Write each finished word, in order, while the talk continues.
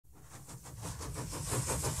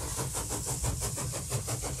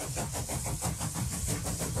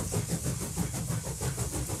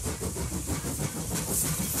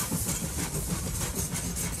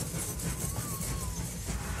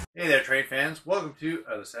Hey there, train fans. Welcome to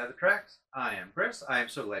Other Side of the Tracks. I am Chris. I am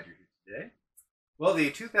so glad you're here today. Well,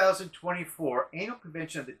 the 2024 annual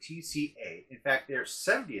convention of the TCA, in fact, their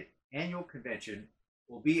 70th annual convention,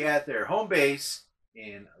 will be at their home base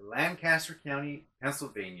in Lancaster County,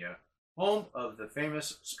 Pennsylvania, home of the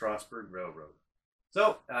famous Strasburg Railroad.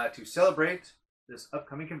 So, to celebrate this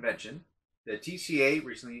upcoming convention, the TCA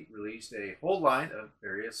recently released a whole line of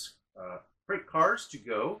various freight cars to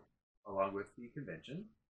go along with the convention.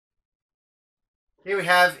 Here we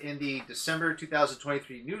have in the December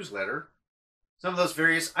 2023 newsletter some of those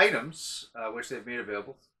various items which they've made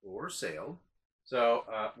available for sale. So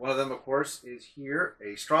one of them, of course, is here,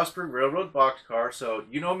 a Strasburg Railroad boxcar. So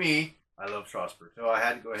you know me, I love Strasburg, so I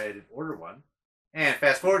had to go ahead and order one. And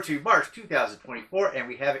fast forward to March 2024, and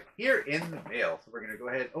we have it here in the mail. So we're going to go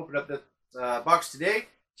ahead and open up this box today,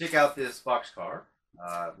 check out this boxcar,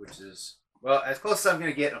 which is, well, as close as I'm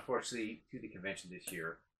going to get, unfortunately, to the convention this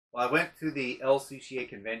year. Well, I went to the LCCA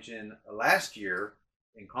convention last year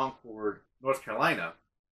in Concord, North Carolina,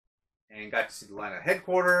 and got to see the Lionel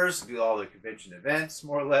headquarters, do all the convention events,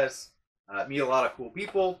 more or less, meet a lot of cool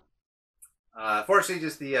people. Fortunately,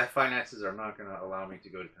 just the finances are not going to allow me to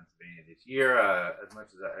go to Pennsylvania this year as much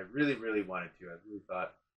as I really, really wanted to. I really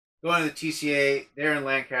thought going to the TCA there in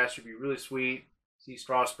Lancaster would be really sweet, see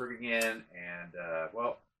Strasburg again, and,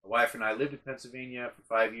 well, my wife and I lived in Pennsylvania for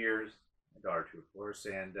 5 years. My daughter too, of course,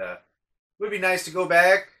 and it would be nice to go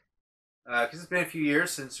back because it's been a few years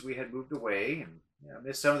since we had moved away, and I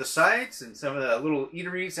missed some of the sights and some of the little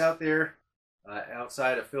eateries out there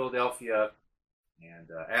outside of Philadelphia and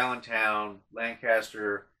Allentown,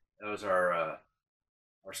 Lancaster. Those are our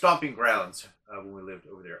stomping grounds when we lived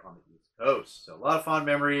over there on the East Coast. So a lot of fond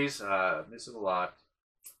memories. Miss it a lot.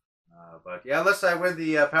 But yeah, unless I win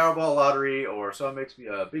the Powerball lottery or someone makes me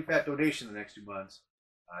a big fat donation in the next 2 months,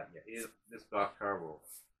 yeah, this boxcar will.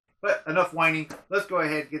 But enough whining. Let's go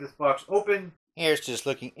ahead and get this box open. Here's just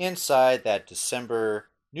looking inside that December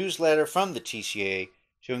newsletter from the TCA,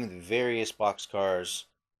 showing the various boxcars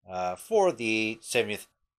for the 70th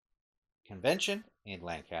convention in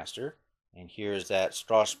Lancaster. And here's that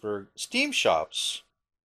Strasburg Steam Shops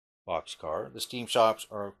boxcar. The Steam Shops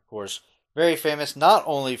are, of course, very famous not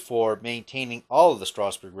only for maintaining all of the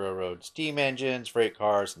Strasburg Railroad steam engines, freight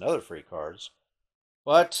cars, and other freight cars,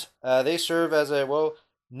 but they serve as a, well,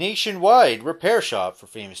 nationwide repair shop for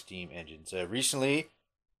famous steam engines. Recently,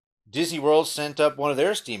 Disney World sent up one of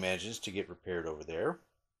their steam engines to get repaired over there.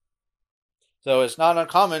 So it's not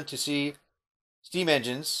uncommon to see steam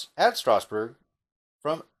engines at Strasburg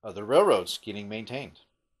from other railroads getting maintained.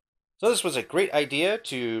 So this was a great idea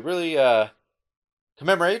to really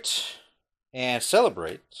commemorate and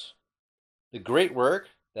celebrate the great work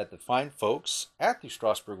that the fine folks at the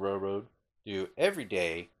Strasburg Railroad do every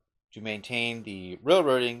day to maintain the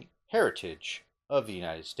railroading heritage of the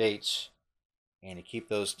United States and to keep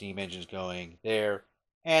those steam engines going there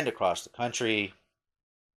and across the country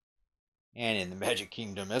and in the Magic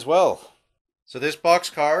Kingdom as well. So this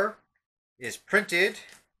boxcar is printed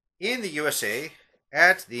in the USA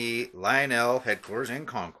at the Lionel headquarters in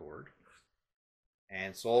Concord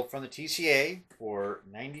and sold from the TCA for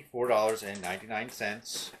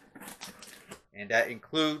 $94.99, and that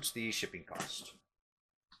includes the shipping cost.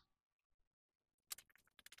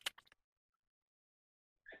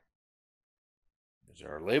 There's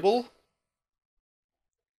our label.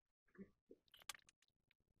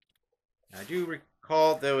 I do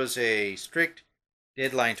recall there was a strict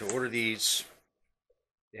deadline to order these.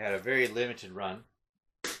 They had a very limited run.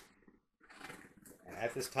 And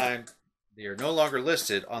at this time, they are no longer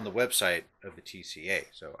listed on the website of the TCA.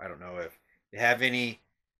 So I don't know if they have any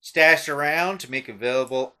stashed around to make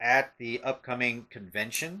available at the upcoming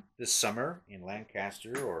convention this summer in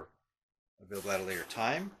Lancaster or available at a later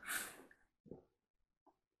time.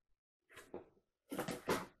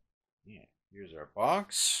 Yeah, here's our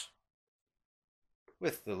box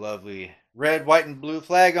with the lovely red, white, and blue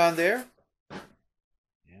flag on there.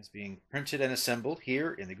 And it's being printed and assembled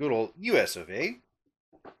here in the good old US of A.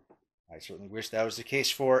 I certainly wish that was the case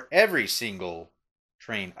for every single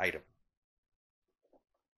train item.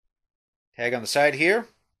 Tag on the side here.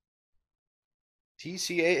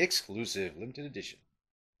 TCA exclusive, limited edition.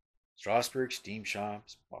 Strasburg Steam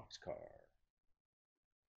Shops boxcar.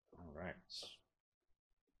 All right.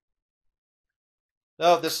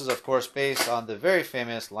 So this is, of course, based on the very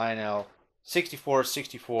famous Lionel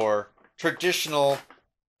 6464 traditional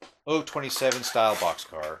 027 style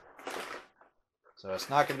boxcar. So it's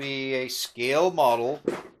not going to be a scale model.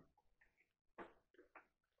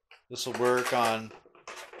 This will work on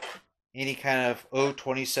any kind of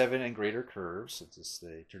 027 and greater curves, since it's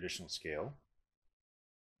the traditional scale.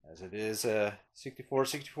 as it is a 64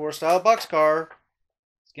 style boxcar.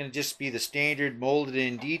 It's going to just be the standard molded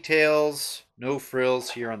in details, no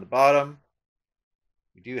frills here on the bottom.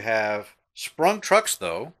 We do have sprung trucks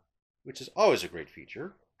though, which is always a great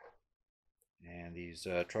feature. And these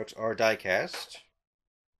trucks are die cast.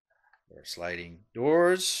 There are sliding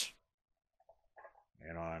doors.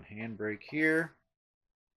 And on handbrake here.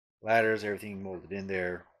 Ladders, everything molded in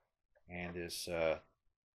there. And this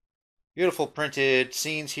beautiful printed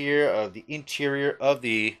scenes here of the interior of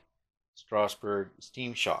the Strasburg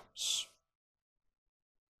steam shops.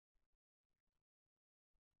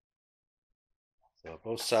 So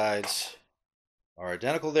both sides are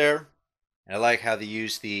identical there. And I like how they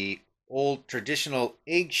use the old traditional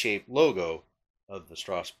egg-shaped logo of the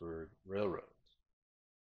Strasburg Railroad.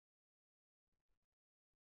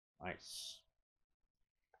 Nice.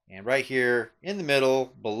 And right here in the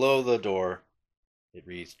middle, below the door, it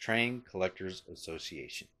reads Train Collectors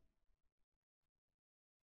Association.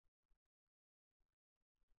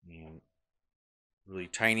 And really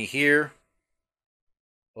tiny here.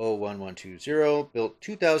 01120, built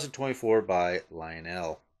 2024 by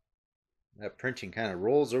Lionel. That printing kind of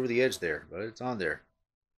rolls over the edge there, but it's on there.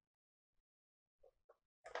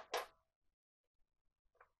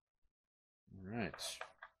 All right.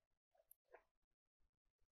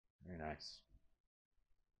 Very nice.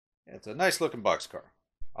 Yeah, it's a nice looking boxcar.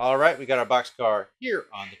 All right, we got our boxcar here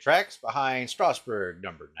on the tracks behind Strasburg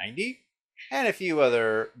number 90 and a few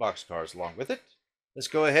other boxcars along with it. Let's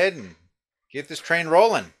go ahead and get this train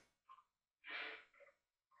rolling.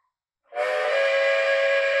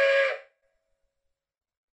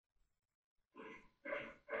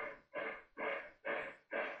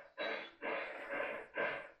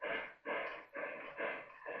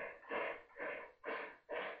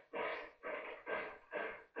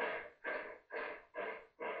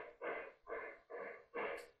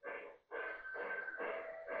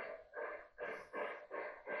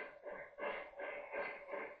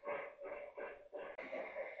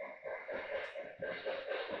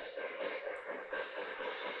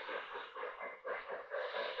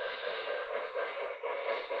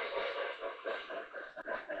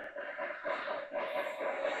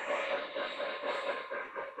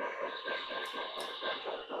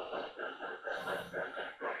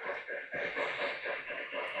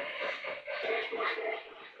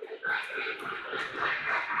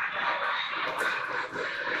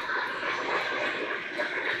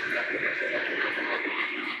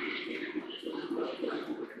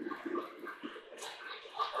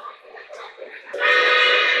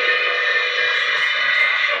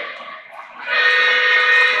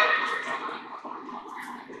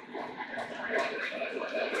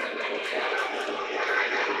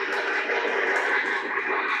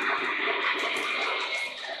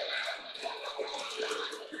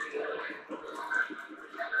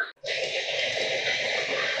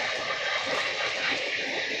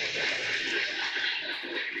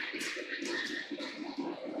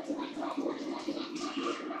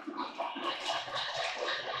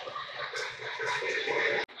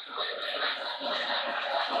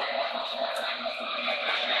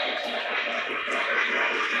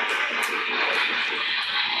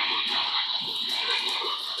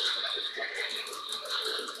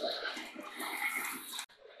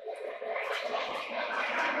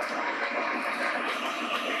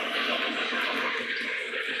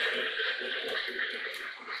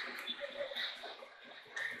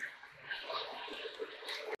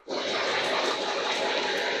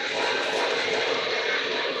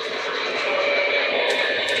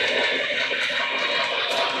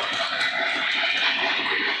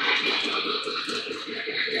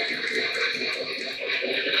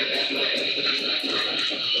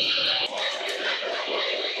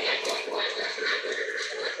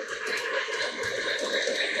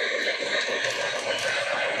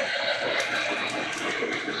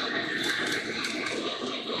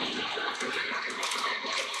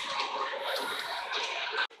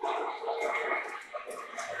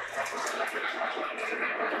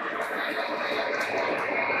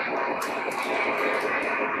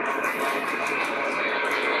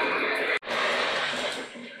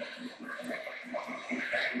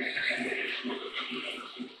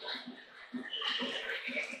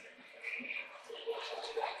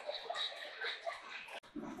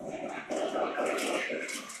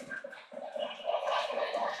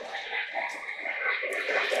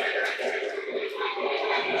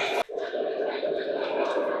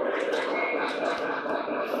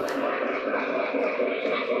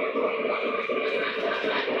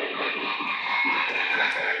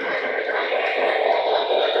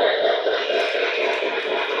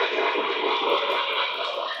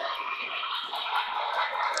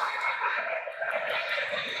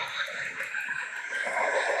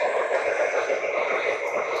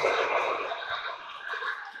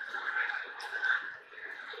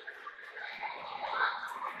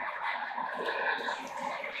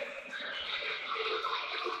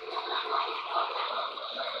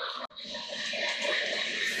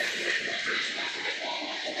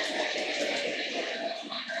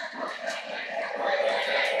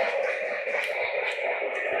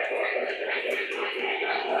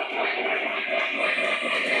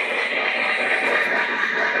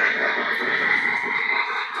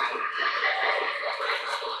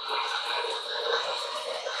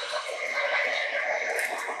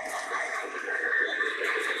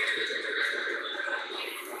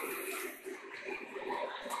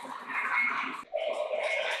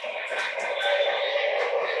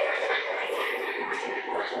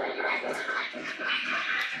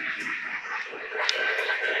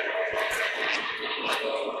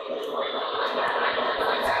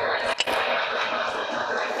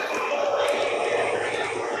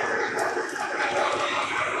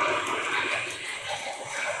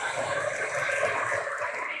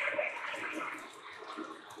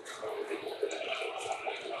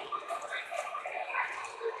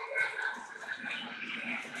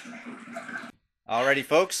 Alrighty,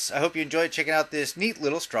 folks, I hope you enjoyed checking out this neat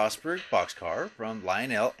little Strasburg boxcar from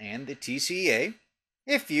Lionel and the TCA.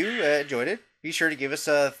 If you enjoyed it, be sure to give us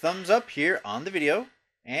a thumbs up here on the video.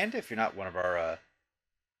 And if you're not one of our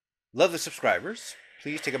lovely subscribers,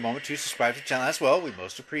 please take a moment to subscribe to the channel as well. We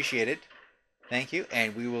most appreciate it. Thank you,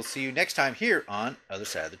 and we will see you next time here on Other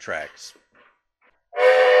Side of the Tracks.